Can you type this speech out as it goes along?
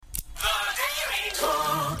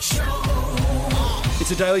It's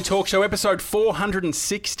a Daily Talk Show, episode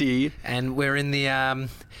 460. And we're in the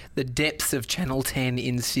depths of Channel 10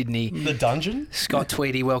 in Sydney. The dungeon? Scott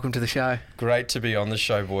Tweedie, welcome to the show. Great to be on the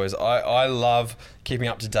show, boys. I love keeping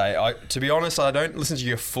up to date. To be honest, I don't listen to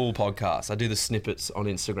your full podcast. I do the snippets on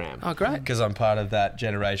Instagram. Oh, great. Because I'm part of that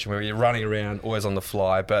generation where you're running around, always on the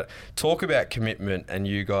fly. But talk about commitment and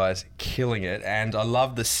you guys killing it. And I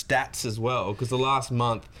love the stats as well, because the last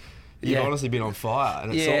month, you've honestly been on fire.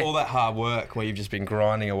 And it's all that hard work where you've just been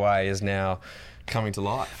grinding away is now coming to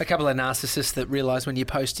life. A couple of narcissists that realise when you're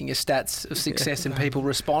posting your stats of success and people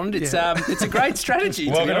respond, it's a great strategy.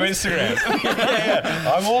 Welcome to Instagram.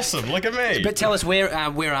 I'm awesome. Look at me. But tell us, where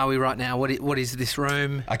are we right now? What is this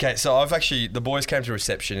room? Okay, so the boys came to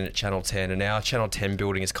reception at Channel 10, and our Channel 10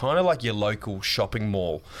 building is kind of like your local shopping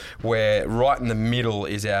mall, where right in the middle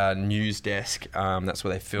is our news desk. That's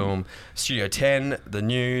where they film Studio 10, the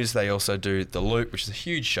news. They also do The Loop, which is a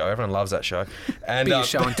huge show. Everyone loves that show. And biggest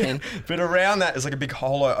show on 10. But around that is like a big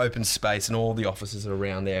hollow open space, and all the offices are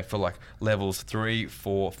around there for like levels 3,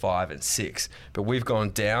 4, 5 and 6. But we've gone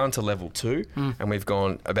down to level 2 and we've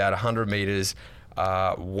gone about 100 metres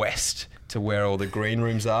west to where all the green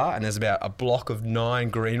rooms are, and there's about a block of 9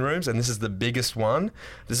 green rooms, and this is the biggest one.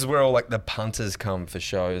 This is where all like the punters come for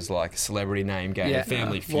shows like Celebrity Name Game,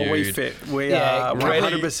 Family Feud. Well, we fit. We are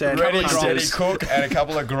 100% ready, steady cook, and a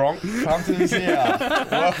couple of Gronk punters here.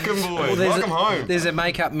 Welcome, boys. Welcome home. There's a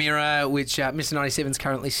makeup mirror which Mr. 97's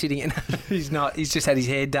currently sitting in. He's not. He's just had his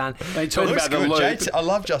hair done. They talk about the loop. I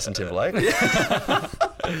love Justin Timberlake.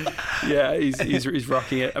 Yeah, he's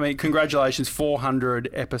rocking it. I mean, congratulations,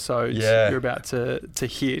 400 episodes you're about to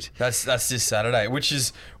hit. That's this Saturday, which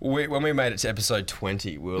is when we made it to episode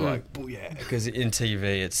 20, we were like, booyah, because in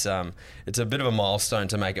TV it's a bit of a milestone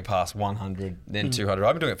to make it past 100, then 200.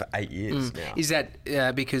 I've been doing it for 8 years now. Is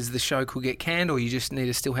that because the show could get canned, or you just need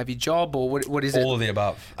to still have your job, or what is it? All of the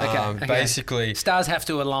above. Okay. Basically, stars have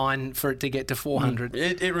to align for it to get to 400.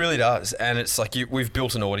 It really does, and it's like we've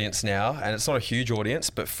built an audience now, and it's not a huge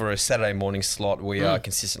audience, but for a Saturday morning slot, we are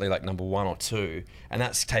consistently like number 1 or 2, and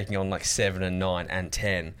that's taking on like 7 and 9 and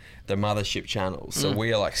 10, the mothership channels. So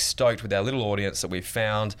we are like stoked with our little audience that we've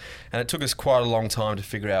found, and it took us quite a long time to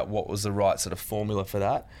figure out what was the right sort of formula for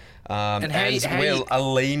that. And we're a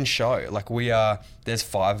lean show. Like there's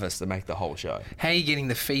 5 of us that make the whole show. How are you getting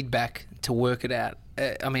the feedback to work it out?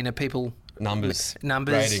 I mean, are people... Numbers,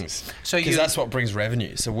 ratings. Because that's what brings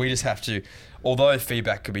revenue. So we just have to, although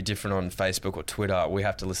feedback could be different on Facebook or Twitter, we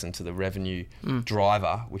have to listen to the revenue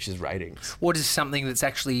driver, which is ratings. What is something that's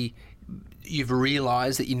actually you've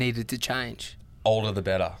realised that you needed to change? Older the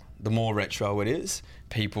better. The more retro it is,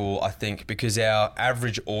 people, I think, because our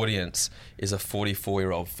average audience is a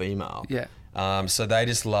 44-year-old female. Yeah. So they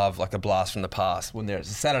just love like a blast from the past when there's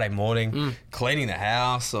a Saturday morning cleaning the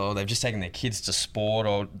house, or they've just taken their kids to sport,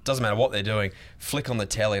 or it doesn't matter what they're doing, flick on the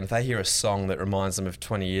telly, and if they hear a song that reminds them of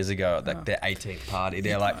 20 years ago, like their 18th party,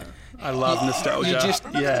 they're like, I love nostalgia.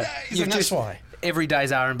 That's why. Every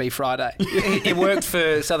day's R&B Friday. It worked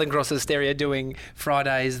for Southern Cross Stereo doing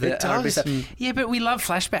Fridays. The R&B stuff. Yeah, but we love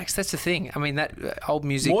flashbacks. That's the thing. I mean, that old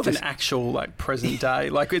music. More than actual like present day.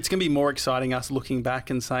 Like it's going to be more exciting us looking back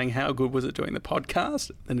and saying how good was it doing the podcast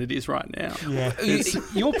than it is right now. Yeah,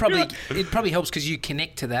 it probably helps because you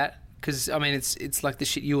connect to that. Because, I mean, it's like the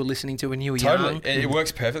shit you were listening to when you were young. It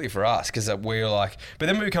works perfectly for us because we're like... But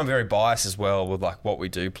then we become very biased as well with like what we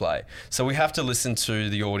do play. So we have to listen to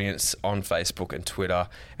the audience on Facebook and Twitter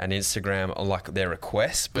and Instagram on like their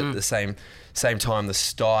requests. But at the same time, the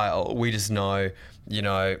style, we just know,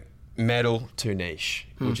 metal to niche,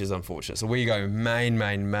 which is unfortunate. So we go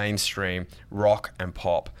mainstream, rock and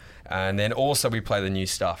pop. And then also we play the new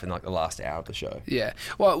stuff in like the last hour of the show. Yeah.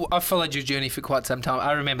 Well, I've followed your journey for quite some time.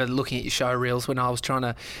 I remember looking at your show reels when I was trying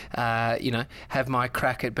to, have my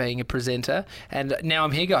crack at being a presenter. And now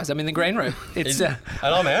I'm here, guys. I'm in the green room. And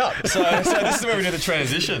I'm out. So this is where we do the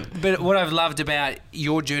transition. But what I've loved about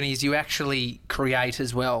your journey is you actually create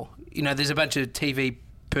as well. There's a bunch of TV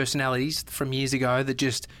personalities from years ago that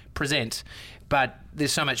just present. But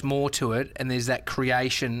there's so much more to it, and there's that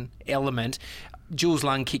creation element. Jules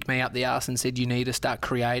Lung kicked me up the arse and said, you need to start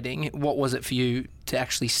creating. What was it for you to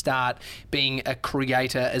actually start being a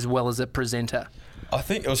creator as well as a presenter? I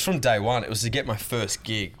think it was from day one. It was to get my first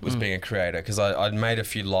gig was being a creator, because I'd made a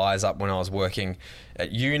few lies up when I was working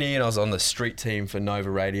at uni, and I was on the street team for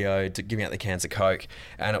Nova Radio giving out the cans of Coke.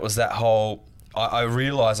 And it was that whole... I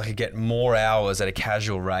realised I could get more hours at a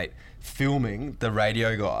casual rate filming the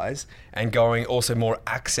radio guys and going also more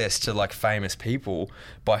access to like famous people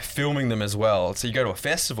by filming them as well. So you go to a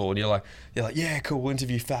festival and you're like, yeah, cool, we'll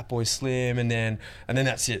interview Fatboy Slim and then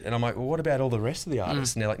that's it. And I'm like, well, what about all the rest of the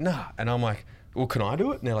artists? And they're like, nah. And I'm like, well, can I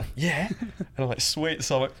do it? And they're like, yeah. And I'm like, sweet.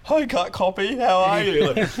 So I'm like, hi, cut copy, how are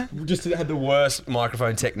you? Like, just had the worst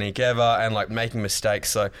microphone technique ever and like making mistakes.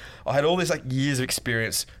 So I had all this like years of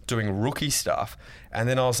experience doing rookie stuff. And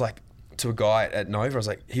then I was like, to a guy at Nova, I was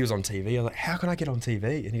like, he was on TV. I was like, how can I get on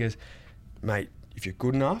TV? And he goes, mate, if you're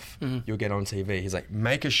good enough, you'll get on TV. He's like,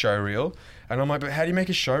 make a show reel. And I'm like, but how do you make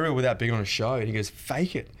a show reel without being on a show? And he goes,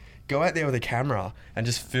 fake it. Go out there with a camera and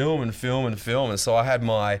just film and film and film. And so I had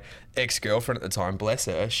my ex-girlfriend at the time, bless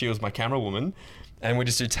her, she was my camera woman, and we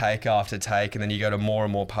just do take after take, and then you go to more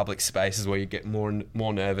and more public spaces where you get more and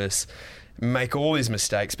more nervous, make all these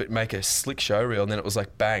mistakes, but make a slick show reel, and then it was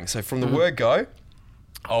like bang. So from the word go,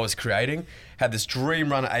 I was creating, had this dream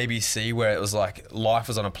run at ABC where it was like life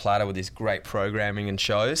was on a platter with this great programming and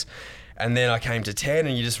shows. And then I came to 10,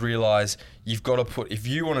 and you just realise you've got to put, if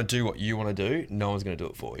you want to do what you want to do, no one's going to do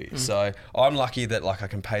it for you. So I'm lucky that like I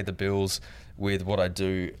can pay the bills with what I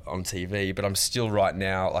do on TV, but I'm still right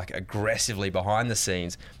now like aggressively behind the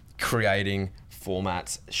scenes creating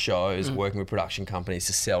formats, shows, working with production companies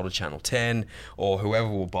to sell to Channel 10 or whoever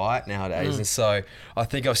will buy it nowadays. And so I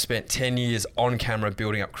think I've spent 10 years on camera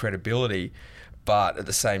building up credibility. But at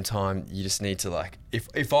the same time, you just need to like,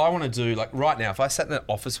 if I want to do, like right now, if I sat in an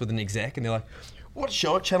office with an exec and they're like, what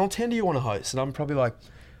show at Channel 10 do you want to host? And I'm probably like,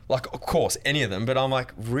 of course, any of them. But I'm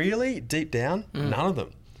like, really? Deep down, none of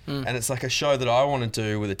them. And it's like a show that I want to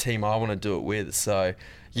do with a team I want to do it with. So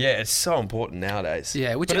yeah, it's so important nowadays.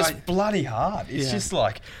 Yeah, but it's bloody hard. It's just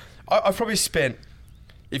like, I've probably spent,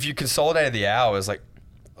 if you consolidated the hours, like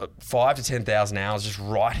 5 to 10,000 hours just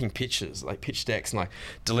writing pitches, like pitch decks, and like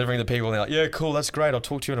delivering to people, and they're like, yeah, cool, that's great, I'll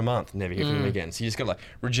talk to you in a month. Never hear from them again. So you just got like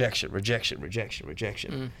rejection.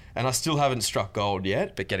 And I still haven't struck gold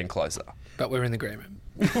yet, but getting closer. But we're in the agreement.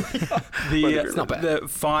 It's not bad. The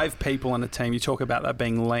 5 people on a team, you talk about that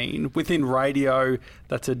being lean. Within radio,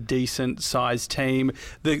 that's a decent sized team.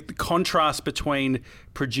 The contrast between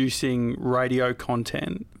producing radio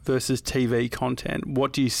content versus TV content,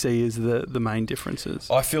 what do you see as the main differences?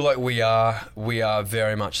 I feel like we are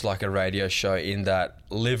very much like a radio show in that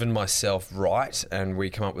Liv and myself write and we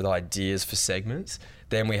come up with ideas for segments.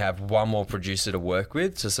 Then we have one more producer to work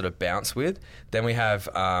with, to sort of bounce with. Then we have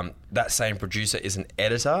that same producer is an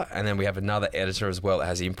editor, and then we have another editor as well that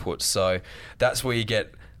has input. So that's where you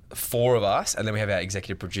get 4 of us, and then we have our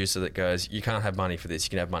executive producer that goes, you can't have money for this, you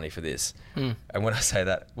can have money for this. And when I say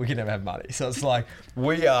that, we can never have money. So it's like,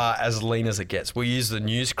 we are as lean as it gets. We use the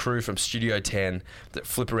news crew from Studio 10 that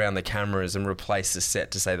flip around the cameras and replace the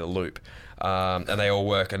set to say the loop. And they all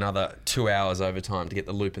work another 2 hours overtime to get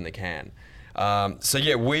the loop in the can. So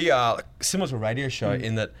yeah, we are similar to a radio show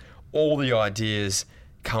in that all the ideas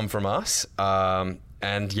come from us.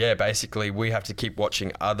 And yeah, basically we have to keep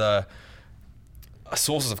watching other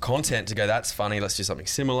sources of content to go, that's funny, let's do something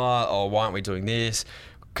similar, or why aren't we doing this,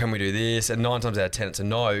 can we do this? And 9 times out of 10 it's a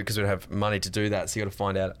no, because we don't have money to do that, so you got to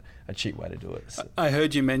find out a cheap way to do it. So. I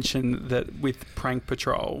heard you mention that with Prank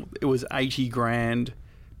Patrol it was 80 grand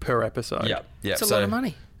per episode. Yeah. It's a lot of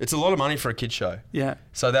money. It's a lot of money for a kid show. Yeah.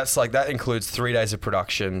 So that's like, that includes 3 days of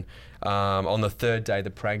production. On the 3rd day, the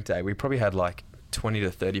prank day, we probably had like 20 to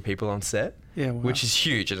 30 people on set. Yeah, wow. Which is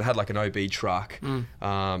huge. And it had like an OB truck.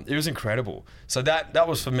 It was incredible. So that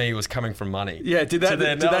was for me, was coming from money. Yeah, did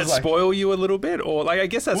that spoil you a little bit? Or like, I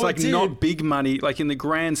guess that's not big money, like in the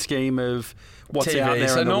grand scheme of what's TV. out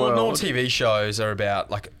there in the world. Normal TV shows are about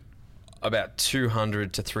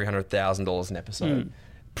 $200,000 to $300,000 an episode.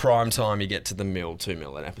 Prime time, you get to the $2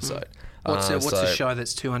 million an episode. What's a show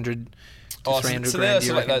that's 200 to 300 so grand?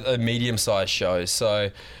 So like a medium-sized show.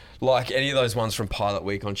 So like any of those ones from Pilot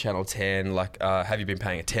Week on Channel 10, like Have You Been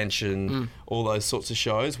Paying Attention, all those sorts of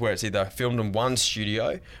shows where it's either filmed in one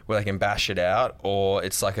studio where they can bash it out, or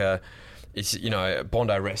it's like a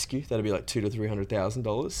Bondi Rescue, that'd be like $200,000 to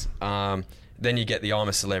 $300,000. Then you get the I'm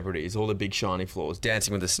a Celebrities, all the big shiny floors,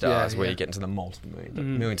 Dancing with the Stars, where you get into the multiple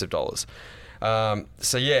millions of dollars.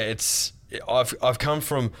 So yeah, I've come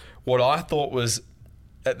from what I thought was,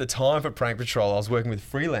 at the time for Prank Patrol, I was working with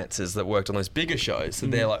freelancers that worked on those bigger shows. So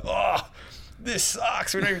they're like, oh, this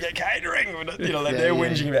sucks. We don't even get catering. They're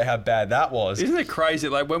whinging about how bad that was. Isn't it crazy?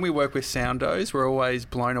 Like when we work with soundos, we're always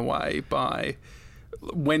blown away by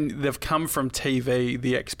when they've come from TV,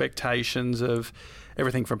 the expectations of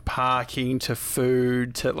everything from parking to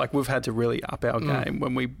food to, like, we've had to really up our game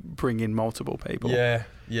when we bring in multiple people. Yeah,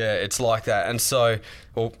 it's like that. And so,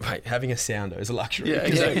 mate, having a sounder is a luxury. Yeah,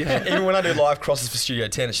 exactly. Even when I do live crosses for Studio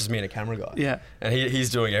 10, it's just me and a camera guy. Yeah. And he's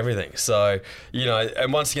doing everything. So,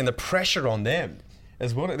 and once again, the pressure on them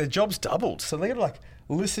as well, their job's doubled. So they got to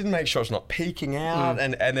listen, make sure it's not peeking out,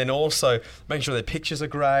 and then also make sure their pictures are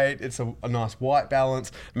great. It's a nice white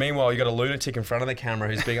balance. Meanwhile, you got a lunatic in front of the camera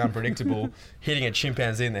who's being unpredictable, hitting a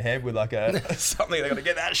chimpanzee in the head with like a something. They got to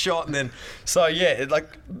get that shot, and then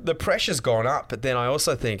like the pressure's gone up. But then I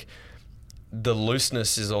also think the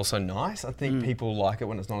looseness is also nice. I think people like it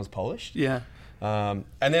when it's not as polished. Yeah. And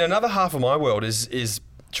then another half of my world is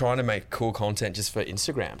trying to make cool content just for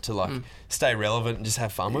Instagram to like stay relevant and just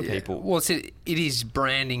have fun with people. Well, it is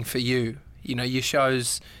branding for you. You know, your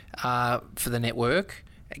shows for the network.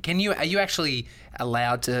 Are you actually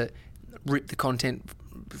allowed to rip the content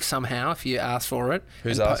somehow if you ask for it?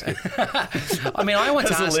 Who's asking? I mean, I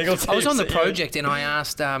once asked. I was on the project and I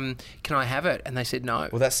asked, "Can I have it?" And they said no.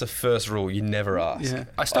 Well, that's the first rule. You never ask. Yeah.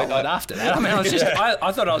 I stole it after that. I mean, I was just.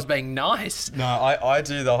 I thought I was being nice. No, I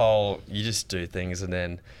do the whole. You just do things and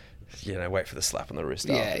then, wait for the slap on the wrist.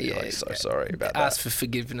 Yeah. Like, so sorry about that. Ask for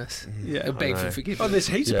forgiveness. Yeah, beg for forgiveness. Oh, there's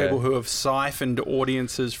heaps of people who have siphoned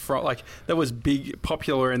audiences from, like, that was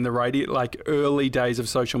popular in the radio, like early days of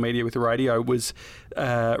social media with the radio was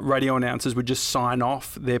radio announcers would just sign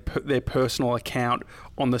off their personal account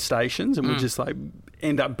on the stations and would just like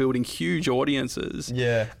end up building huge audiences.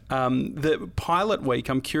 Yeah. The pilot week,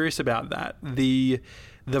 I'm curious about that. The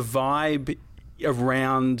vibe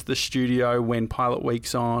around the studio when Pilot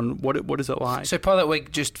Week's on, what is it like? So Pilot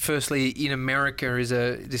Week, just firstly in America, is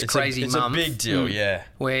this crazy month. It's a big deal, yeah.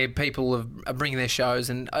 Where people are bringing their shows,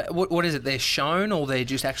 and what is it? They're shown, or they're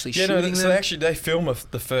just actually shooting them? So they film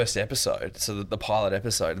the first episode, so the pilot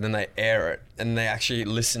episode, and then they air it, and they actually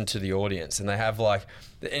listen to the audience, and they have like,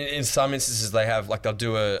 in some instances they have like they'll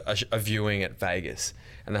do a viewing at Vegas.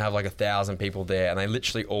 And they have like 1,000 people there, and they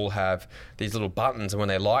literally all have these little buttons. And when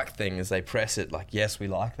they like things, they press it like, yes, we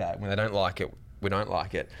like that. When they don't like it, we don't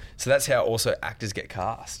like it. So that's how also actors get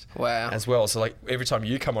cast. Wow. As well. So like every time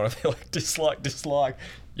you come on, they're like dislike.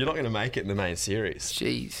 You're not going to make it in the main series.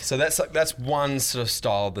 Jeez. So that's one sort of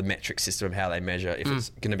style of the metric system of how they measure if it's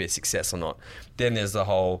going to be a success or not. Then there's the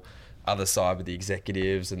whole other side with the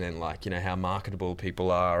executives, and then like how marketable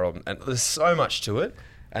people are, and there's so much to it.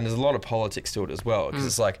 And there's a lot of politics to it as well, because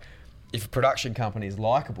it's like, if a production company is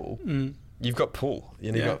likeable, you've got pull,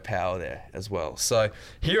 you've got power there as well. So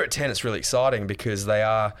here at 10, it's really exciting because they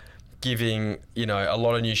are giving a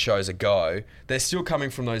lot of new shows a go. They're still coming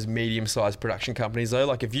from those medium-sized production companies though.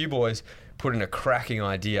 Like if you boys put in a cracking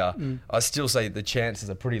idea, I still say the chances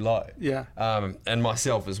are pretty low. Yeah. And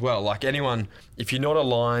myself as well. Like anyone, if you're not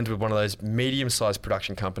aligned with one of those medium-sized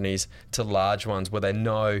production companies to large ones where they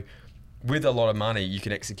know with a lot of money you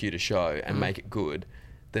can execute a show and make it good,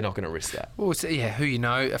 they're not going to risk that. Well, so, who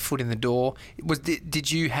a foot in the door.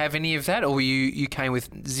 Did you have any of that, or you came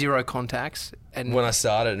with zero contacts? And when I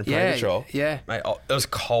started in Paw Patrol, mate, it was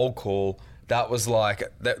cold call. That was like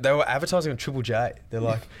they were advertising on Triple J. They're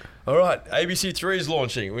like, all right, ABC3 is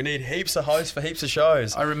launching. We need heaps of hosts for heaps of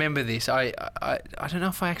shows. I remember this. I don't know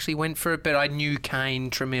if I actually went for it, but I knew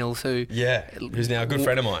Kane Tramiel, who's now a good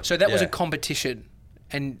friend of mine. So that was a competition.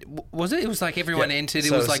 And was it? It was like everyone entered.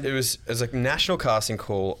 So it was a national casting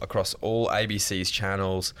call across all ABC's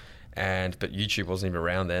channels, but YouTube wasn't even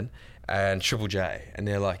around then, and Triple J, and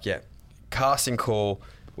they're like, casting call.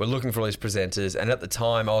 We're looking for all these presenters, and at the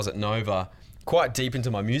time I was at Nova, quite deep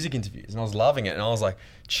into my music interviews, and I was loving it, and I was like,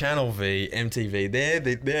 Channel V, MTV,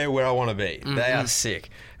 they're where I want to be. They are sick,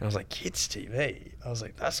 and I was like, kids TV. I was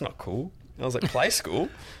like, that's not cool. I was like, play school.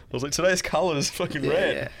 I was like, today's colour is fucking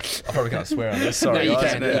red. Yeah. I probably can't swear on this. Sorry, no,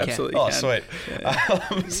 guys. You absolutely can.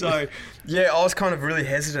 Can. Sweet. Yeah. I was kind of really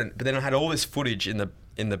hesitant, but then I had all this footage in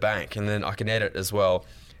the bank, and then I can edit as well.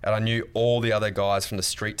 And I knew all the other guys from the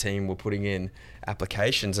street team were putting in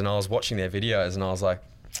applications, and I was watching their videos, and I was like,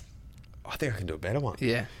 I think I can do a better one.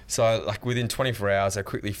 Yeah. So like within 24 hours, I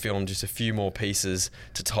quickly filmed just a few more pieces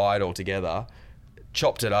to tie it all together.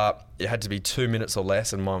 Chopped it up. It had to be 2 minutes or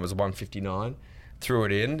less, and mine was 1:59. Threw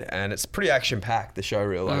it in, and it's pretty action-packed, the show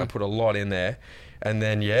reel. Like I put a lot in there. And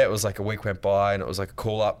then, it was like a week went by, and it was like a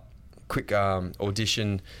call-up, quick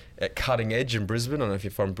audition at Cutting Edge in Brisbane. I don't know if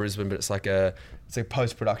you're from Brisbane, but it's like a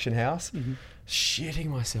post-production house. Shitting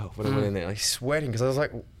myself when I went in there, like sweating, because I was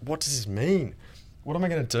like, what does this mean? What am I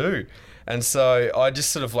going to do? And so I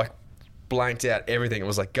just sort of like blanked out everything. It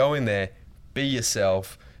was like, go in there, be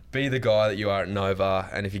yourself, be the guy that you are at Nova,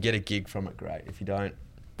 and if you get a gig from it, great. If you don't,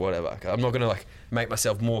 whatever. I'm not going to like make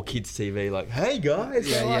myself more kids TV like, hey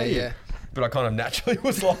guys, how are you? But I kind of naturally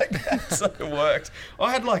was like that, so it worked.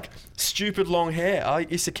 I had like stupid long hair. I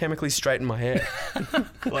used to chemically straighten my hair.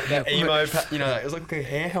 Like that emo, it was like a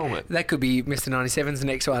hair helmet. That could be Mr. 97's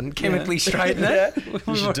next one. Chemically straighten it.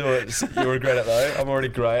 You should do it. You'll regret it though. I'm already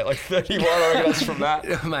grey at like 31. I reckon that's from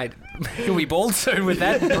that. Mate, He'll be bald soon with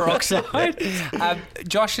that peroxide.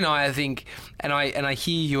 Josh and I think, and I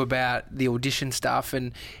hear you about the audition stuff,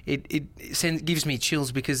 and it gives me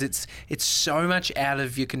chills because it's so much out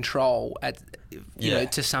of your control you know,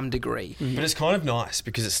 to some degree. Mm-hmm. But it's kind of nice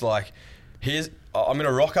because it's like, I'm going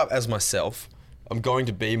to rock up as myself. I'm going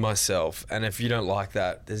to be myself, and if you don't like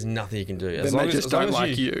that, there's nothing you can do. Then they just don't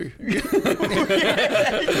like you.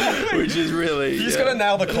 Which is really... You just got to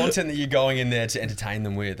nail the content that you're going in there to entertain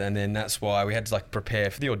them with, and then that's why we had to like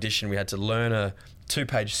prepare for the audition. We had to learn a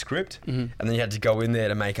 2-page script, and then you had to go in there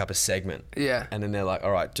to make up a segment. Yeah. And then they're like,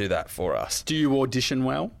 all right, do that for us. Do you audition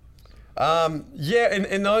well? Yeah,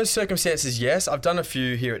 in those circumstances, yes. I've done a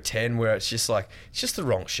few here at 10 where it's just the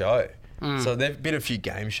wrong show. So there've been a few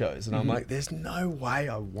game shows, and I'm like, there's no way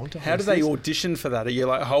I want to host How do they this. audition for that? Are you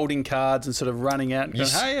like holding cards and sort of running out and going,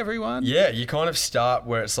 hey, everyone? Yeah, you kind of start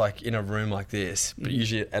where it's like in a room like this, but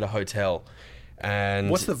usually at a hotel.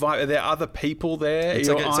 And what's the vibe? Are there other people there? Are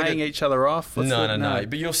you eyeing each other off? No.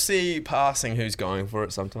 But you'll see passing who's going for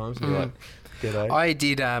it sometimes. You're like, g'day. I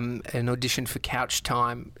did an audition for Couch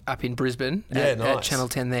Time up in Brisbane at Channel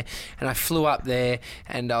 10 there, and I flew up there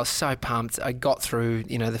and I was so pumped. I got through,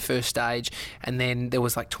 you know, the first stage, and then there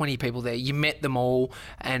was like 20 people there. You met them all,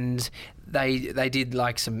 and they did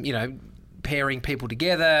like some, you know, pairing people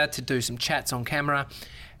together to do some chats on camera,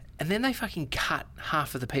 and then they fucking cut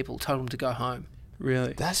half of the people, told them to go home.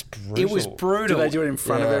 Really? That's brutal. It was brutal. Did they do it in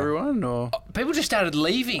front of everyone, or people just started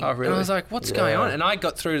leaving? Oh, really? And I was like, "What's going on?" And I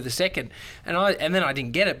got through to the second, and then I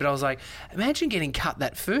didn't get it. But I was like, "Imagine getting cut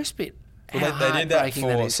that first bit." Well, they did that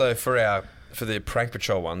for the Prank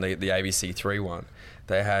Patrol one, the ABC3 one.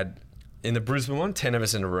 They had in the Brisbane one 10 of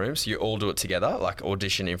us in a room, so you all do it together, like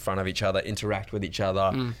audition in front of each other, interact with each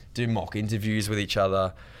other, do mock interviews with each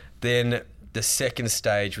other. Then the second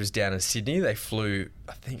stage was down in Sydney. They flew,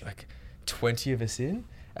 I think, like 20 of us in,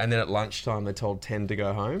 and then at lunchtime they told 10 to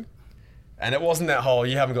go home. And it wasn't that whole,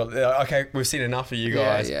 you haven't got, okay, we've seen enough of you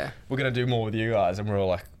guys. We're going to do more with you guys. And we're all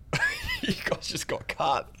like, you guys just got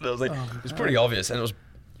cut. And it was like, it was pretty obvious, and it was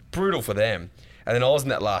brutal for them. And then I was in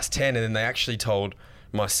that last 10, and then they actually told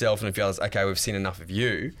myself and a few others, okay, we've seen enough of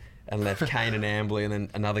you, and left Kane and Ambly and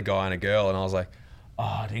then another guy and a girl. And I was like, oh,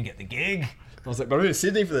 I didn't get the gig. I was like, but I'm in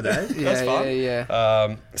Sydney for the day. That's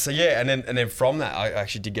fun. So yeah, and then from that, I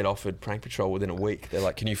actually did get offered Prank Patrol within a week. They're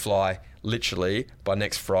like, can you fly literally by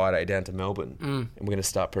next Friday down to Melbourne, and we're going to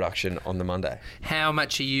start production on the Monday. How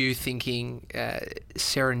much are you thinking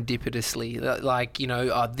serendipitously? Like, you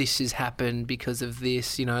know, oh, this has happened because of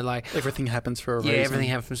this, you know, like... Everything happens for a reason. Yeah, everything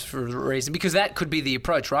happens for a reason. Because that could be the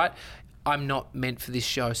approach, right? I'm not meant for this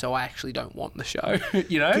show, so I actually don't want the show,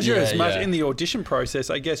 you know? Because you're as much in the audition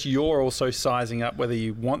process, I guess you're also sizing up whether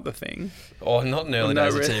you want the thing. Oh, not in early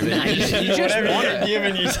days of TV. No, you just want it. Give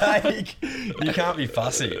and you take. You can't be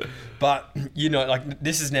fussy. But, you know, like,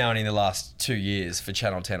 this is now only in the last 2 years for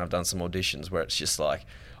Channel 10. I've done some auditions where it's just like,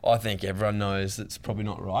 I think everyone knows it's probably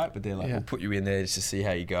not right, but they're like, we'll put you in there just to see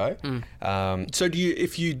how you go. So do you,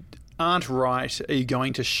 if you aren't right, are you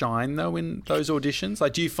going to shine though in those auditions?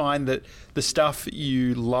 Like, do you find that the stuff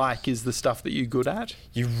you like is the stuff that you're good at?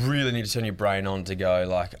 You really need to turn your brain on to go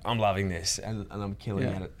like, I'm loving this and I'm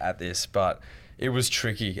killing at this. But it was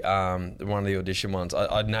tricky. One of the audition ones,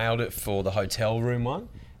 I nailed it for the hotel room one.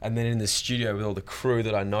 And then in the studio with all the crew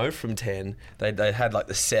that I know from 10, they had like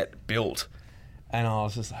the set built. And I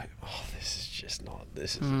was just like, oh, this is just not,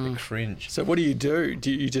 this is a cringe. So what do?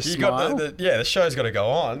 Do you just smile? The show's got to go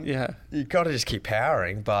on. Yeah. You got to just keep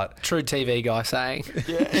powering, but... True TV guy saying,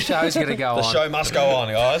 the show's going to go on. The show must go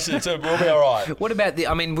on, guys. We'll be all right. What about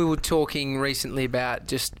we were talking recently about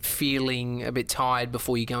just feeling a bit tired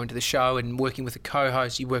before you go into the show and working with a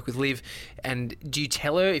co-host. You work with Liv, and do you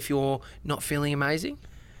tell her if you're not feeling amazing?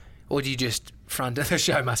 Or do you just front the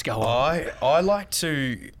show must go on? I like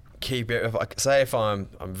to... keep it. If I'm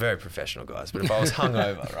very professional, guys, but if I was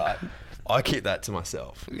hungover, right, I keep that to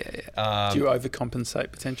myself. Do you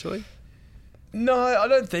overcompensate potentially? No, I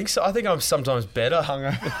don't think so. I think I'm sometimes better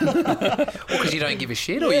hungover. Because you don't give a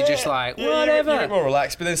shit, or you're just like whatever. You're more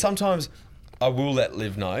relaxed, but then sometimes I will let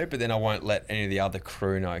Liv know, but then I won't let any of the other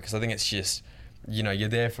crew know because I think it's just, you know, you're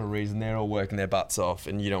there for a reason. They're all working their butts off,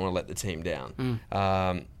 and you don't want to let the team down.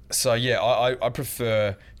 So yeah, I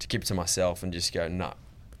prefer to keep it to myself and just go no.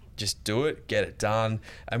 Just do it, get it done.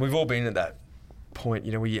 And we've all been at that point,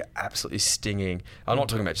 you know, where you're absolutely stinging. I'm not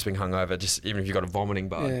talking about just being hungover, just even if you've got a vomiting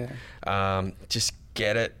bug. Just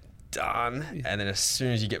get it done. And then as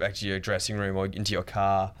soon as you get back to your dressing room or into your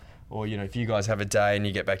car, or, you know, if you guys have a day and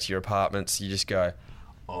you get back to your apartments, you just go,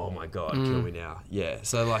 oh my God, kill me now. Yeah.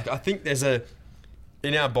 So, like, I think there's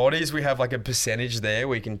in our bodies, we have like a percentage there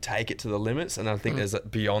where you can take it to the limits. And I think there's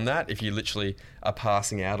beyond that if you literally are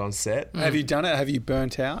passing out on set. Have you done it? Have you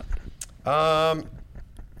burnt out? I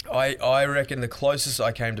reckon the closest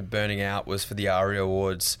I came to burning out was for the ARIA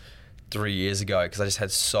Awards 3 years ago, because I just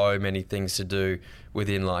had so many things to do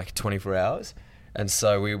within like 24 hours. And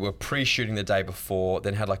so we were pre-shooting the day before,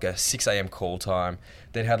 then had like a 6 a.m. call time,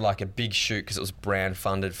 then had like a big shoot because it was brand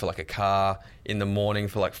funded for like a car in the morning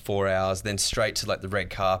for like 4 hours, then straight to like the red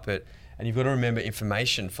carpet. And you've got to remember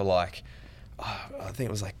information for like, I think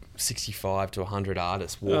it was like 65 to 100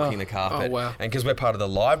 artists walking the carpet. Oh, wow. And because we're part of the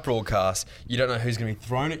live broadcast, you don't know who's going to be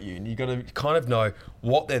thrown at you. And you've got to kind of know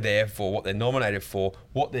what they're there for, what they're nominated for,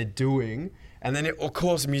 what they're doing. And then, of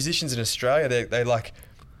course, musicians in Australia,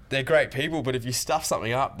 they're great people, but if you stuff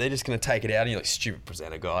something up, they're just going to take it out and you're like, stupid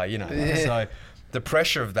presenter guy, you know. Yeah. So the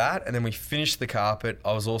pressure of that, and then we finished the carpet.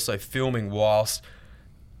 I was also filming whilst,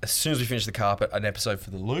 as soon as we finished the carpet, an episode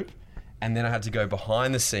for The Loop. And then I had to go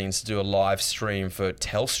behind the scenes to do a live stream for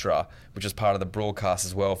Telstra, which was part of the broadcast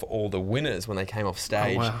as well, for all the winners when they came off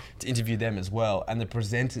stage, to interview them as well, and the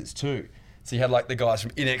presenters too. So you had like the guys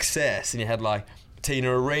from In Excess, and you had like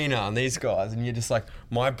Tina Arena and these guys, and you're just like,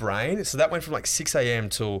 my brain. So that went from like 6 a.m.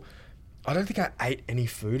 till, I don't think I ate any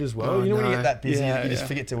food as well. When you get that busy, you just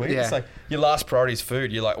forget to eat. It's like your last priority is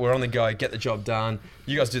food. You're like, we're on the go, get the job done.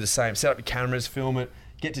 You guys do the same. Set up your cameras, film it,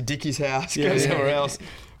 get to Dickie's house, go somewhere else,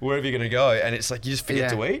 wherever you're going to go. And it's like, you just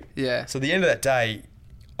forget to eat. Yeah. So at the end of that day,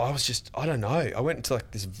 I was just, I don't know. I went into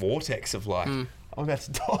like this vortex of like, I'm about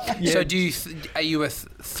to die. So are you a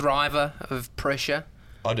thriver of pressure?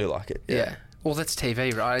 I do like it. Yeah. Well, that's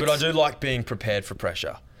TV, right? But I do like being prepared for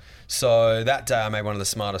pressure. So that day I made one of the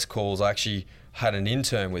smartest calls. I actually had an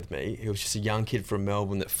intern with me. He was just a young kid from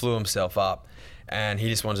Melbourne that flew himself up, and he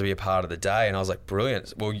just wanted to be a part of the day. And I was like,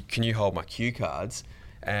 brilliant. Well, can you hold my cue cards?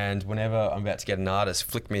 And whenever I'm about to get an artist,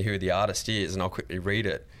 flick me who the artist is and I'll quickly read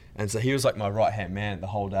it. And so he was like my right-hand man the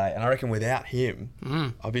whole day. And I reckon without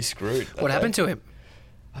him, I'd be screwed. What happened to him?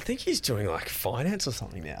 I think he's doing like finance or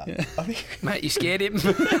something now. Yeah. I think Mate, you scared him? he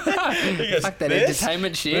goes, Fuck that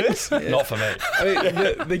entertainment shit. Not for me. I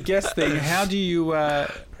mean, the guest thing. How do you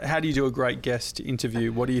do a great guest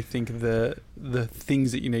interview? What do you think the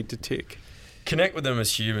things that you need to tick? Connect with them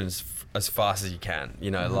as humans as fast as you can.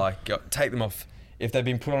 You know, like take them off. If they've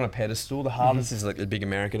been put on a pedestal, the hardest is like the big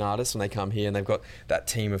American artists when they come here and they've got that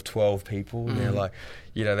team of 12 people. And they're like,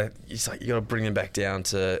 you know, it's like you got to bring them back down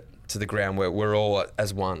to the ground where we're all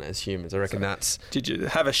as one as humans. I reckon that's... Did you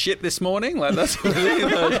have a shit this morning? Like that's what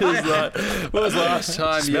like, what was the last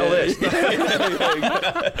time Smell it.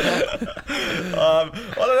 I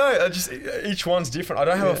don't know. Each one's different. I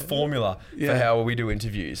don't have a formula for how we do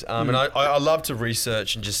interviews. And I love to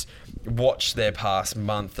research and just watch their past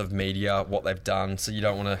month of media, what they've done. So you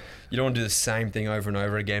don't want to do the same thing over and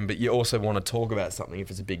over again, but you also want to talk about something if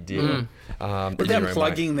it's a big deal. Without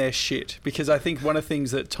plugging their shit, because I think one of the things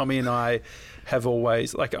that Tommy and I have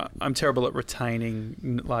always, like, I'm terrible at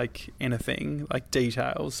retaining like anything, like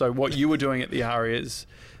details. So what you were doing at the ARIAs,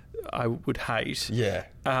 I would hate. Yeah.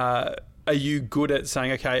 Are you good at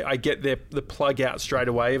saying, okay, I get the plug out straight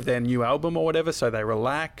away of their new album or whatever, so they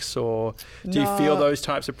relax, or do you feel those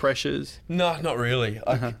types of pressures? No, not really.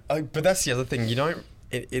 But that's the other thing. You don't,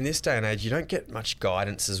 in this day and age, you don't get much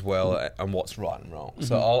guidance as well on what's right and wrong.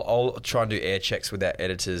 So I'll try and do air checks with our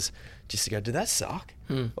editors just to go, did that suck?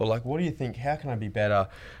 Or like, what do you think? How can I be better?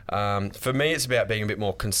 For me, it's about being a bit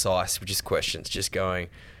more concise, which is questions, just going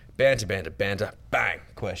banter, bang,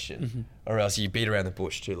 question. Or else you beat around the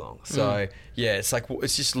bush too long. So yeah, it's like,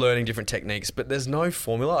 it's just learning different techniques, but there's no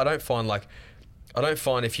formula. I don't find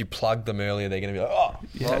if you plug them earlier, they're going to be like, oh,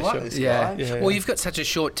 I like this guy. Yeah. Well, you've got such a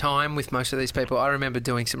short time with most of these people. I remember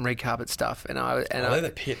doing some red carpet stuff, they're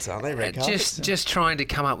the pits, aren't they? Red carpets? Just trying to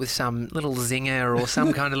come up with some little zinger or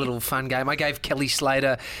some kind of little fun game. I gave Kelly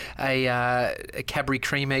Slater a Cadbury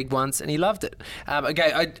cream egg once, and he loved it.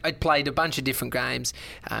 I played a bunch of different games.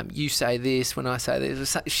 You say this when I say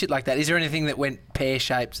this, shit like that. Is there anything that went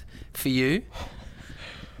pear-shaped for you?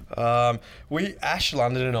 Ash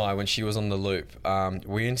London and I, when she was on The Loop,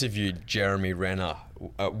 we interviewed Jeremy Renner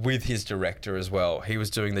with his director as well. He was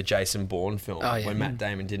doing the Jason Bourne film when Matt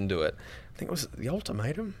Damon didn't do it. I think it was The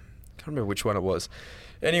Ultimatum. Can't remember which one it was.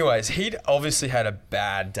 Anyways, he'd obviously had a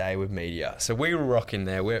bad day with media. So we were rocking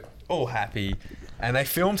there. We're all happy. And they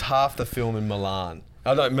filmed half the film in Manila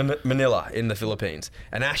in the Philippines.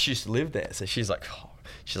 And Ash used to live there. So she's like,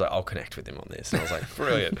 I'll connect with him on this. And I was like,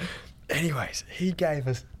 brilliant. Anyways, he gave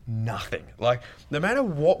us nothing. Like, no matter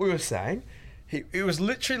what we were saying, it was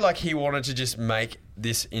literally like he wanted to just make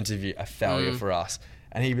this interview a failure for us?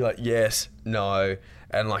 And he'd be like, yes, no,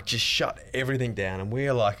 and like just shut everything down. And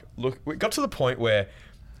we're like, look, we got to the point where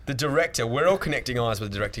the director, we're all connecting eyes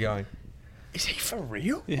with the director going, is he for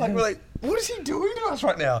real? Yeah. Like, we're like, what is he doing to us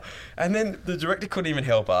right now? And then the director couldn't even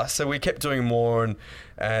help us, so we kept doing more.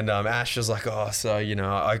 And Ash was like, oh, so, you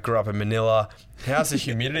know, I grew up in Manila. How's the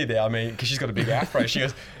humidity there? I mean, because she's got a big afro. She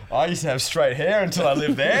goes, I used to have straight hair until I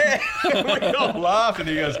lived there. And we all laughed, and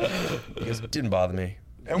he goes, it didn't bother me.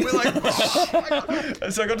 And we're like, oh my God.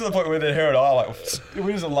 And so I got to the point where then her and I like, we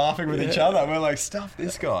were laughing with each other. We're like, stuff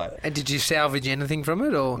this guy. And did you salvage anything from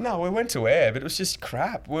it, or? No, we went to air, but it was just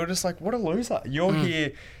crap. We were just like, what a loser. You're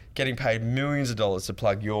here getting paid millions of dollars to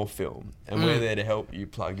plug your film, and we're there to help you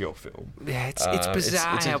plug your film. Yeah, it's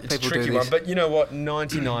bizarre how people tricky do this. But you know what?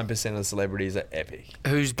 99% of the celebrities are epic.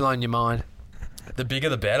 Who's blown your mind? The bigger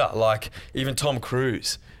the better. Like, even Tom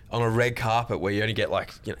Cruise on a red carpet where you only get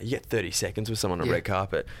like, you know, you get 30 seconds with someone on a red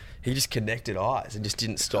carpet. He just connected eyes and just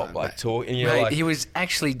didn't stop talking. And you're like, he was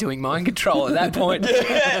actually doing mind control at that point.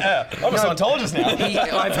 yeah, I'm a Scientologist now.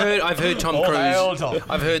 I've heard Tom All hail Cruise. Tom.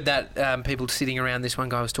 I've heard that people sitting around. This one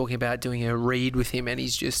guy was talking about doing a read with him, and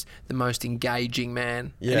he's just the most engaging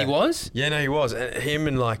man. Yeah. And he was. Yeah, no, he was. And him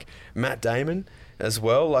and like Matt Damon as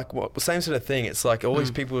well. Like, same sort of thing. It's like all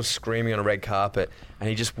these people were screaming on a red carpet, and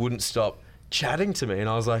he just wouldn't stop chatting to me. And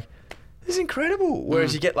I was like, this is incredible.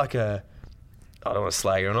 Whereas you get like I don't want to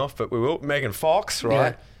slag her off, but we will. Megan Fox,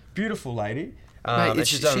 right? Yeah. Beautiful lady. Mate,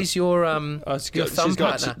 she's your thumb she's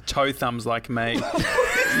partner. got toe thumbs like me.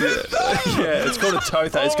 Yeah, it's called a toe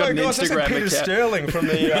thumb. It's got an gosh, Instagram that's Peter account. Sterling from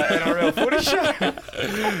the NRL footy show.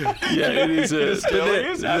 Yeah, it is. Sterling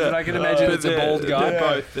is? But I can imagine it's a bald guy.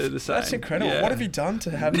 Both they're the same. That's incredible. Yeah. What have you done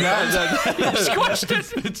to have Squashed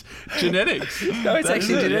it. It's genetics. No, it's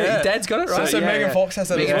actually genetic. Yeah. Dad's got it right. So Megan Fox has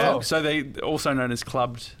that Megan as well. Fox. So they also known as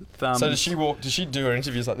clubbed thumbs. So does she do her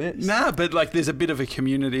interviews like this? Nah, but like there's a bit of a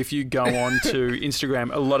community. If you go on to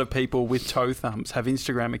Instagram, a lot of people with toe thumbs have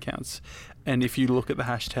Instagram accounts. And if you look at the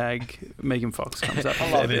hashtag, Megan Fox comes up. I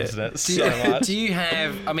love the internet so much. Do you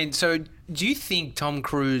have, so do you think Tom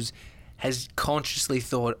Cruise has consciously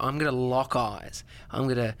thought, I'm going to lock eyes, I'm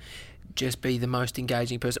going to just be the most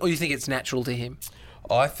engaging person? Or do you think it's natural to him?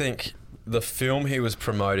 I think the film he was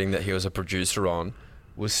promoting that he was a producer on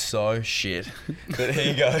was so shit that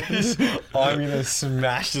he goes, I'm going to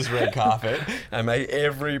smash this red carpet and make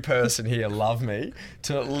every person here love me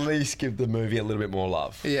to at least give the movie a little bit more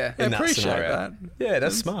love. Yeah. In I that appreciate scenario. that. Yeah,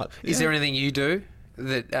 that's smart. Is there anything you do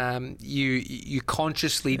that you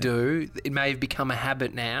consciously do? It may have become a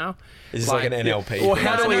habit now. Is this like an NLP Or thing?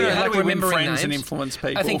 how do we win remembering friends and names? influence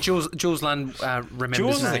people? I think Jules Lund remembers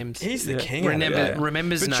Jules names. he's the king of it.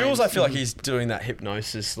 Remembers But names. Jules, I feel like he's doing that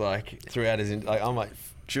hypnosis like throughout his... I'm like,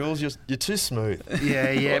 Jules, you're too smooth.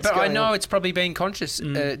 Yeah. What's But I going know on? it's probably been conscious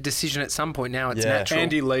decision at some point. Now it's natural.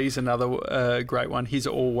 Andy Lee's another great one. He's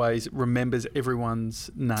always remembers everyone's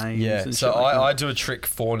names. Yeah, and so shit like I do a trick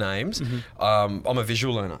for names. I'm a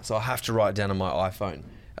visual learner, so I have to write down on my iPhone,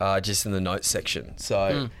 just in the notes section.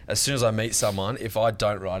 So as soon as I meet someone, if I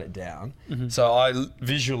don't write it down, so I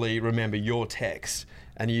visually remember your text,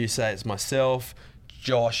 and you say it's myself,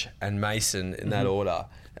 Josh, and Mason in that order,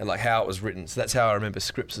 and like how it was written. So that's how I remember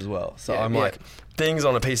scripts as well. So I'm like, things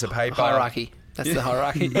on a piece of paper. Hierarchy. That's the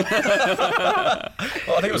hierarchy. Well,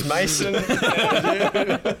 I think it was Mason.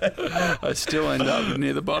 I still end up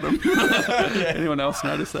near the bottom. Anyone else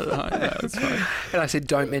notice that at home? No, it's fine. And I said,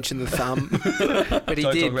 don't mention the thumb. But he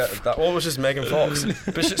Don't did. talk about that. Well, it was just Megan Fox.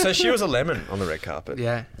 But so she was a lemon on the red carpet.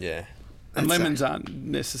 Yeah. Yeah. And lemons aren't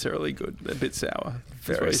necessarily good. They're a bit sour. That's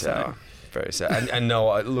what Very he's saying. sour. Very sad. And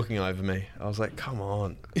Noah looking over me, I was like, come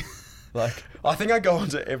on. Like, I think I go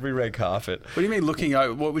onto every red carpet. What do you mean looking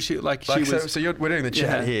over? What was she like? Like, She was. so we're doing the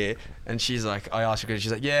chat Yeah. here, and she's like, I asked her,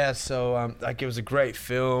 she's like, yeah, so like it was a great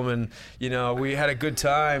film, and you know we had a good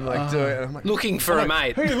time, like doing it. And I'm like, Looking for a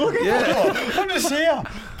mate. who are you looking for? I'm just here.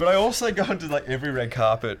 But I also go onto like every red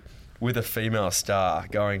carpet with a female star,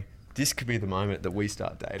 going, this could be the moment that we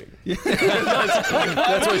start dating.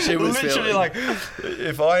 That's what she was Literally, feeling. like,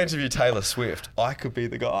 if I interview Taylor Swift, I could be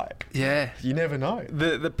the guy. Yeah. You never know.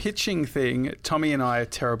 The pitching thing, Tommy and I are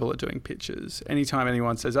terrible at doing pitches. Anytime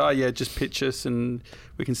anyone says, oh yeah, just pitch us and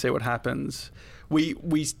we can see what happens. We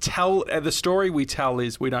tell, the story we tell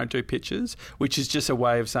is we don't do pitches, which is just a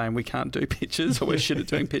way of saying we can't do pitches or we're shit at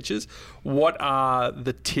doing pitches. What are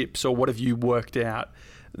the tips or what have you worked out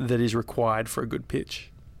that is required for a good pitch?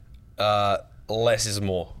 Less is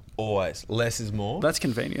more. Always. Less is more. That's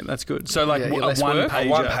convenient. That's good. So like less one work. page.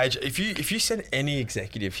 One page. If you send any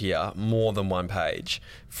executive here more than one page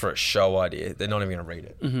for a show idea, they're not even going to read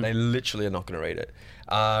it. They literally are not going to read it.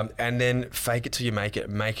 And then fake it till you make it.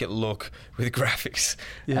 Make it look with graphics.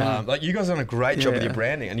 Yeah. Like you guys have done a great job with your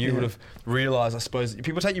branding, and you would have realised, I suppose,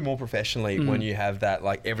 people take you more professionally when you have that,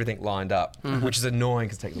 like everything lined up, which is annoying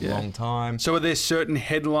because it takes a long time. So are there certain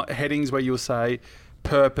headings where you'll say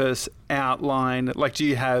purpose, outline? Like, do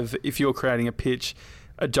you have, if you're creating a pitch,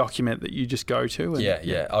 a document that you just go to?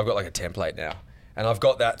 Yeah. I've got like a template now. And I've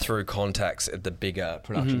got that through contacts at the bigger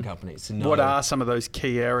production companies. To know. What are some of those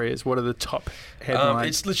key areas? What are the top headlines?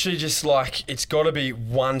 It's literally just like, it's got to be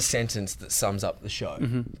one sentence that sums up the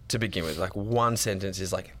show to begin with. Like one sentence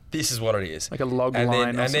is like, this is what it is. Like a log and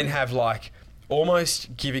line. And then have like,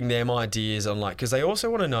 almost giving them ideas on like, because they also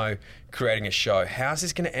want to know, creating a show, how's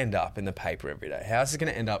this going to end up in the paper every day? How's this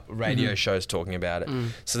going to end up radio shows talking about it?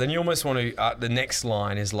 So then you almost want to, the next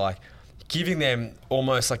line is like, giving them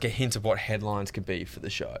almost like a hint of what headlines could be for the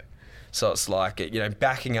show. So it's like,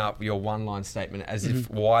 backing up your one-line statement as if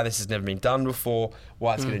why this has never been done before,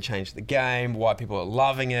 why it's going to change the game, why people are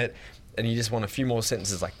loving it. And you just want a few more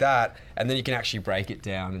sentences like that. And then you can actually break it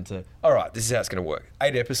down into, all right, this is how it's going to work.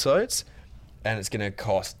 8 episodes. And it's going to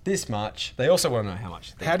cost this much. They also want to know how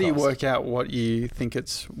much. How do you work out what you think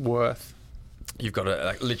it's worth? You've got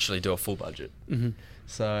to literally do a full budget.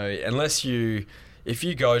 So if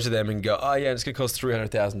you go to them and go, oh yeah, it's going to cost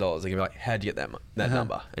 $300,000, they're going to be like, how'd you get that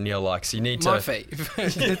number? And you're like, so you need to... My fee.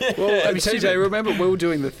 Well, and TJ, remember we were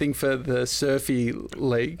doing the thing for the surfy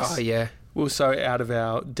leagues? Oh yeah. We were so out of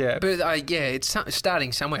our depth. But it's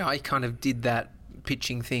starting somewhere. I kind of did that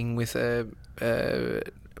pitching thing with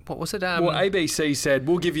what was it? Well, ABC said,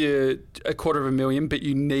 we'll give you $250,000, but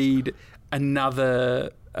you need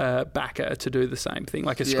another backer to do the same thing,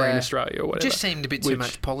 like a Screen Australia or whatever. It just seemed a bit too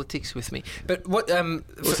much politics with me. But what...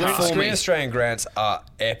 Screen Australian grants are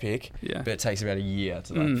epic, but it takes about a year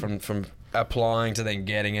to from applying to then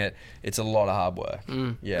getting it. It's a lot of hard work.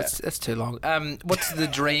 That's too long. What's the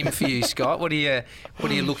dream for you, Scott? What are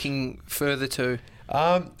you looking further to?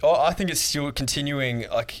 I think it's still continuing.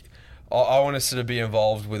 Like, I want to sort of be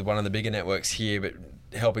involved with one of the bigger networks here, but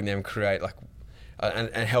helping them create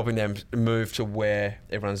and helping them move to where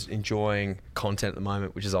everyone's enjoying content at the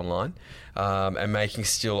moment, which is online, and making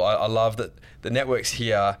still. I love that the networks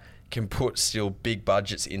here can put still big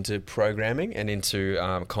budgets into programming and into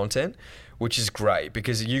content, which is great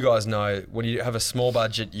because you guys know when you have a small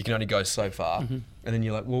budget, you can only go so far, and then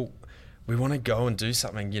you're like, well, we want to go and do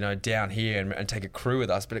something, down here and take a crew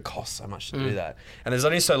with us, but it costs so much to do that. And there's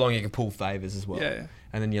only so long you can pull favours as well. Yeah.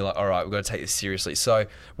 And then you're like, all right, we've got to take this seriously. So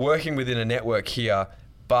working within a network here,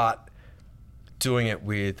 but doing it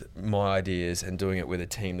with my ideas and doing it with a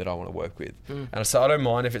team that I want to work with. And so I don't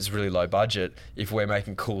mind if it's really low budget, if we're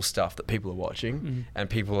making cool stuff that people are watching and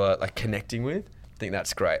people are like connecting with. I think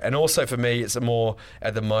that's great. And also for me, it's more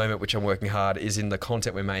at the moment, which I'm working hard, is in the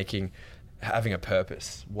content we're making, having a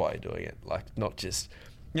purpose why you're doing it. Like not just,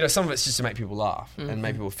 some of it's just to make people laugh and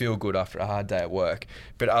make people feel good after a hard day at work.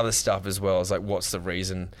 But other stuff as well is like, what's the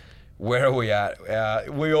reason? Where are we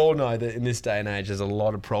at? We all know that in this day and age, there's a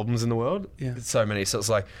lot of problems in the world. Yeah. So many. So it's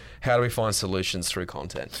like, how do we find solutions through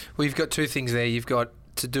content? Well, you've got two things there. You've got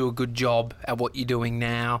to do a good job at what you're doing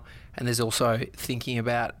now, and there's also thinking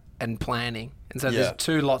about and planning. And so there's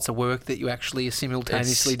two lots of work that you actually are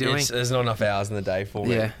simultaneously doing. There's not enough hours in the day for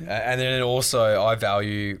me. Yeah. And then also I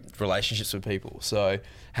value relationships with people. So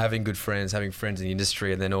having good friends, having friends in the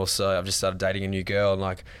industry, and then also I've just started dating a new girl, and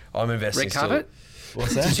like I'm investing. Red carpet?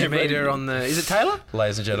 What's that? Did you meet her on the... Is it Taylor?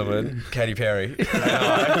 Ladies and gentlemen, Katy Perry.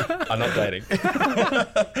 I'm not dating.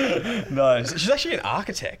 No, she's actually an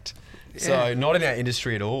architect. So not in our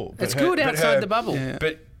industry at all. It's good outside the bubble. Yeah.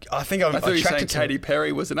 But I think I'm I thought you were saying attracted to... Katy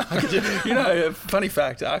Perry was an architect. Funny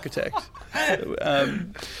fact, architect.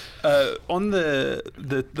 On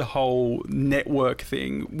the whole network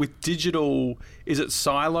thing, with digital, is it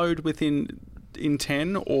siloed within in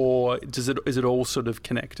 10 or is it all sort of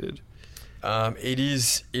connected? It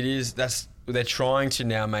is. They're trying to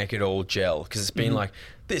now make it all gel because it's been like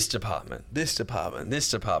this department,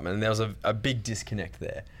 and there was a big disconnect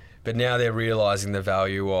there. But now they're realising the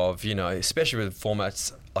value of, especially with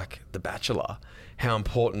formats like The Bachelor, how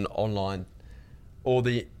important online or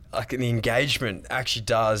the engagement actually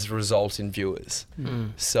does result in viewers.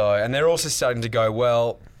 So, and they're also starting to go,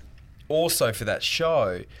 well, also for that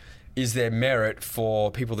show, is there merit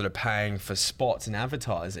for people that are paying for spots and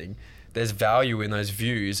advertising? There's value in those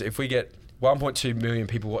views. If we get 1.2 million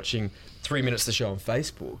people watching 3 minutes of the show on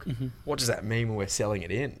Facebook. Mm-hmm. What does that mean when we're selling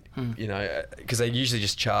it in? You know, because they usually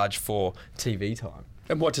just charge for TV time.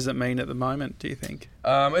 And what does it mean at the moment, do you think?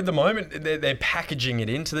 At the moment, they're packaging it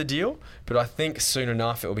into the deal, but I think soon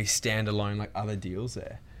enough it will be standalone like other deals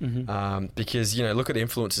there. Because, you know, look at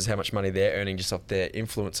influencers, how much money they're earning just off their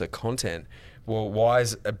influencer content. Well, why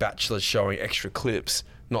is a Bachelor showing extra clips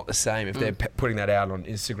not the same if they're putting that out on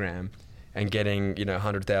Instagram and getting, you know,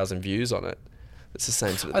 100,000 views on it? It's the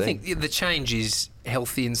same sort of thing. I think the change is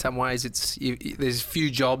healthy in some ways. There's few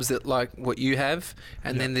jobs that like what you have,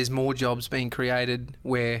 and then there's more jobs being created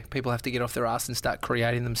where people have to get off their ass and start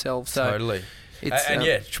creating themselves. So totally.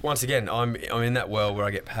 Once again, I'm in that world where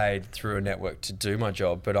I get paid through a network to do my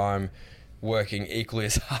job, but I'm working equally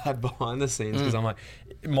as hard behind the scenes because I'm like,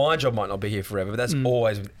 my job might not be here forever, but that's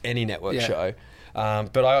always with any network show.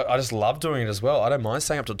 But I just love doing it as well. I don't mind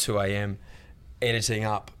staying up till 2 a.m. editing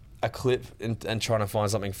up a clip and trying to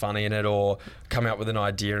find something funny in it, or coming up with an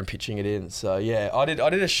idea and pitching it in. So yeah, I did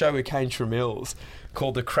a show with Kane Tremills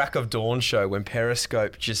called The Crack of Dawn Show when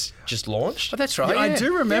Periscope just launched. Oh, that's right. I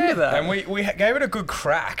do remember that. And we gave it a good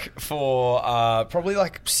crack for probably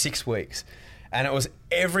like 6 weeks. And it was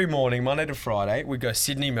every morning, Monday to Friday. We'd go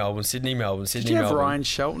Sydney, Melbourne, Sydney, Melbourne, Sydney, Did you have Melbourne. Ryan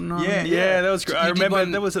Shelton on? Yeah, that was great. I remember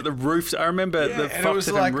that was at the roofs. I remember the and it was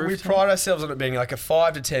like we roof. pride ourselves on it being like a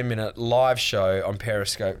 5 to 10 minute live show on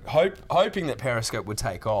Periscope, hoping that Periscope would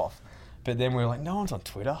take off. But then we were like, no one's on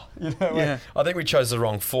Twitter. You know, I think we chose the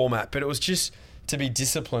wrong format, but it was just to be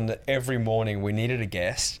disciplined that every morning we needed a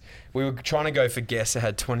guest. We were trying to go for guests that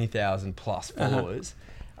had 20,000 plus followers.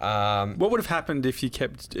 What would have happened if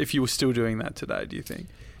you were still doing that today, do you think?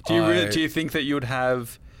 Do you think that you would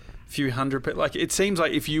have a few hundred people? Like, it seems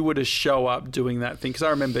like if you were to show up doing that thing, because I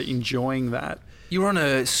remember enjoying that. You were on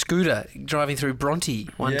a scooter driving through Bronte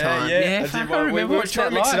one time. Yeah. We were trying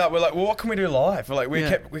to mix it up. We're like, well, what can we do live? We're like, we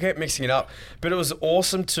kept mixing it up. But it was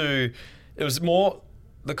awesome it was more,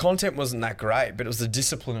 the content wasn't that great, but it was the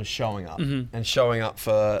discipline of showing up and showing up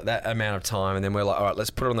for that amount of time. And then we're like, all right,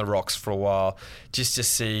 let's put it on the rocks for a while just to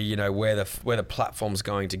see, you know, where the platform's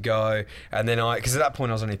going to go. And then because at that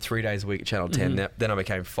point I was only 3 days a week at Channel 10. Then I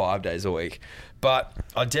became 5 days a week. But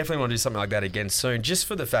I definitely want to do something like that again soon, just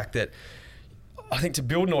for the fact that I think to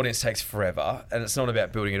build an audience takes forever. And it's not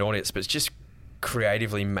about building an audience, but it's just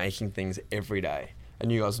creatively making things every day.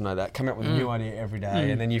 And you guys know that. Come up with a new idea every day,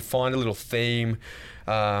 and then you find a little theme,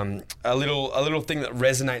 a little thing that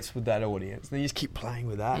resonates with that audience. And then you just keep playing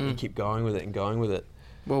with that, and you keep going with it and going with it.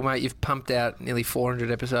 Well, mate, you've pumped out nearly 400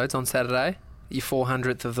 episodes on Saturday. Your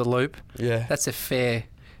 400th of the loop. Yeah, that's a fair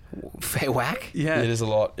whack. Yeah, it is a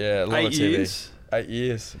lot. Yeah, a lot of TV. 8 years. 8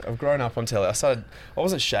 years. I've grown up on telly. I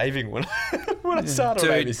wasn't shaving when I started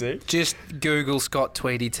on ABC. Just Google Scott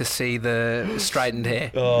Tweedie to see the straightened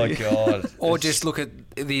hair. Oh, God. Or just look at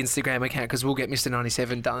the Instagram account, because we'll get Mr.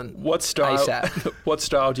 97 done. What style? ASAP. What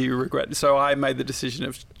style do you regret? So I made the decision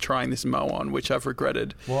of trying this mo-on, which I've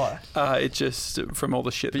regretted. Why? It just from all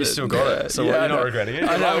the shit. But you still got it. So you're not regretting it.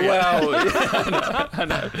 I know. Well, I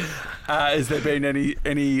know. Has there been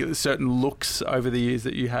any certain looks over the years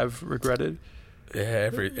that you have regretted? Yeah,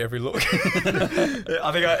 every look.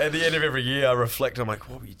 I think at the end of every year I reflect. I'm like,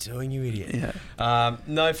 what were you doing, you idiot? Yeah.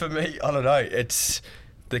 No, for me, I don't know. It's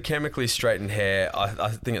the chemically straightened hair. I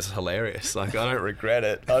think it's hilarious. Like, I don't regret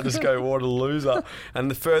it. I just go, what a loser.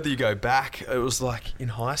 And the further you go back, it was like in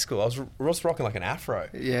high school, I was rocking like an afro.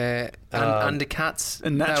 Yeah, undercuts. A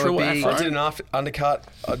natural afro. I did an undercut.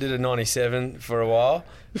 I did a 97 for a while.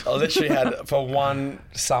 I literally had, for one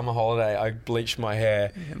summer holiday, I bleached my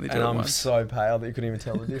hair, and I'm so pale that you couldn't even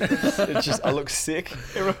tell the difference. It's just, I look sick.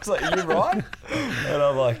 Everyone's like, are you right? And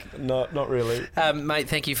I'm like, no, not really. Mate,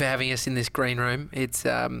 thank you for having us in this green room. It's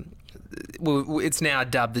now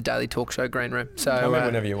dubbed the Daily Talk Show Green Room. So come in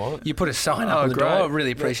whenever you want. You put a sign up on the door. I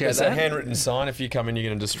really appreciate that. It's a handwritten sign. If you come in, you're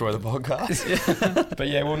going to destroy the podcast. But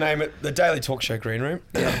yeah, we'll name it the Daily Talk Show Green Room.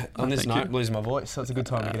 Yeah. On this note, I'm losing my voice, so it's a good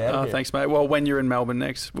time to get out of here. Thanks, mate. Well, when you're in Melbourne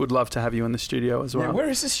next, we'd love to have you in the studio as well. Yeah, where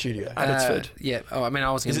is the studio? Abbotsford. Yeah. Oh, I mean,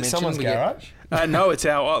 I was going to mention. Is it someone's garage? No, it's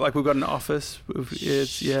our, we've got an office.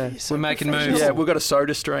 We're making moves. Yeah, we've got a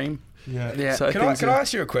soda stream. Yeah. So can I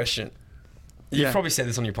ask you a question? You've probably said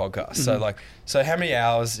this on your podcast. So how many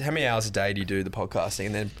hours a day do you do the podcasting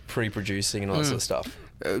and then pre-producing and all that sort of stuff?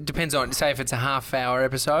 Depends on, say if it's a half-hour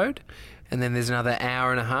episode, and then there's another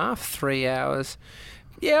hour and a half, 3 hours.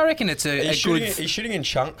 Yeah, I reckon it's a good... Are you shooting in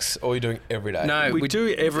chunks, or are you doing every day? No, we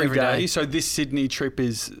do every day. So this Sydney trip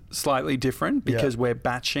is slightly different because we're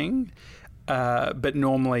batching, but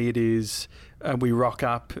normally it is we rock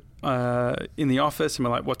up in the office and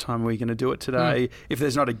we're like, what time are we going to do it today? If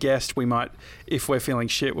there's not a guest, we might, if we're feeling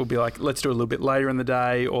shit, we'll be like, let's do it a little bit later in the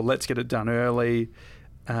day, or let's get it done early.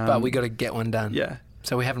 But we got to get one done. Yeah.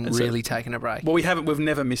 So we haven't really taken a break. Well, we've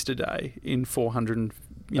never missed a day in 460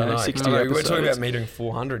 episodes. We're talking about me doing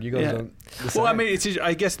 400. You guys don't. Well, I mean,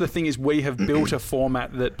 I guess the thing is we have built a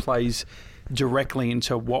format that plays directly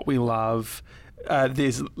into what we love.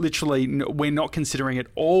 There's literally, we're not considering at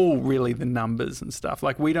all really the numbers and stuff.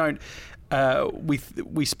 Like we don't,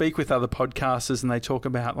 we speak with other podcasters and they talk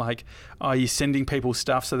about like, oh, you're sending people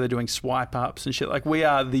stuff so they're doing swipe ups and shit. Like we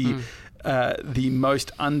are the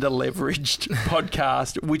most under-leveraged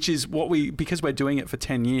podcast, which is what because we're doing it for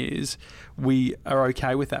 10 years, we are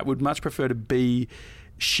okay with that. We'd much prefer to be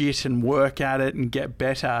shit and work at it and get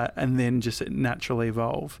better and then just naturally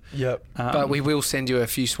evolve. Yep. But we will send you a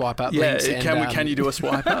few swipe up links. Can you do a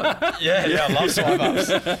swipe up? yeah, I love swipe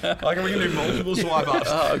ups. I can we can do multiple swipe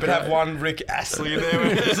ups, but have one Rick Astley in there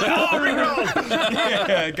where it's like, oh, Rick roll.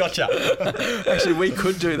 Yeah, gotcha. Actually, we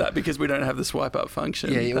could do that because we don't have the swipe up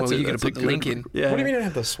function. Yeah, well, you got to put the link in. Yeah. What do you mean you don't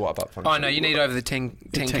have the swipe up function? Oh no, you need over the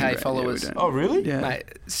 10K followers. Oh really? Yeah. Mate,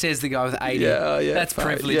 says the guy with 80. Yeah. That's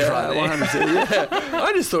privilege right there.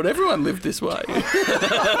 100%, I just thought everyone lived this way.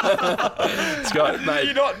 Scott,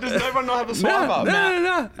 mate. Does everyone not have a swipe up?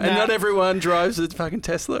 No. And not everyone drives a fucking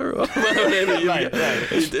Tesla or whatever.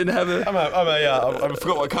 And have I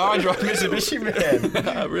forgot what car I drive. Mitsubishi,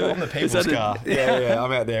 man. Really? I'm the people's car. Yeah.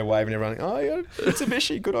 I'm out there waving everyone. Oh, yeah,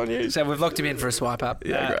 Mitsubishi, good on you. So we've locked him in for a swipe up.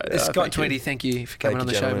 Yeah, great. Scott Tweedie, thank you for coming on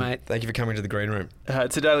the show, mate. Thank you for coming to the green room.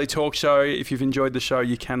 It's a daily talk show. If you've enjoyed the show,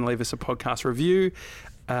 you can leave us a podcast review.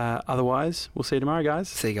 Otherwise, we'll see you tomorrow, guys.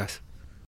 See you guys.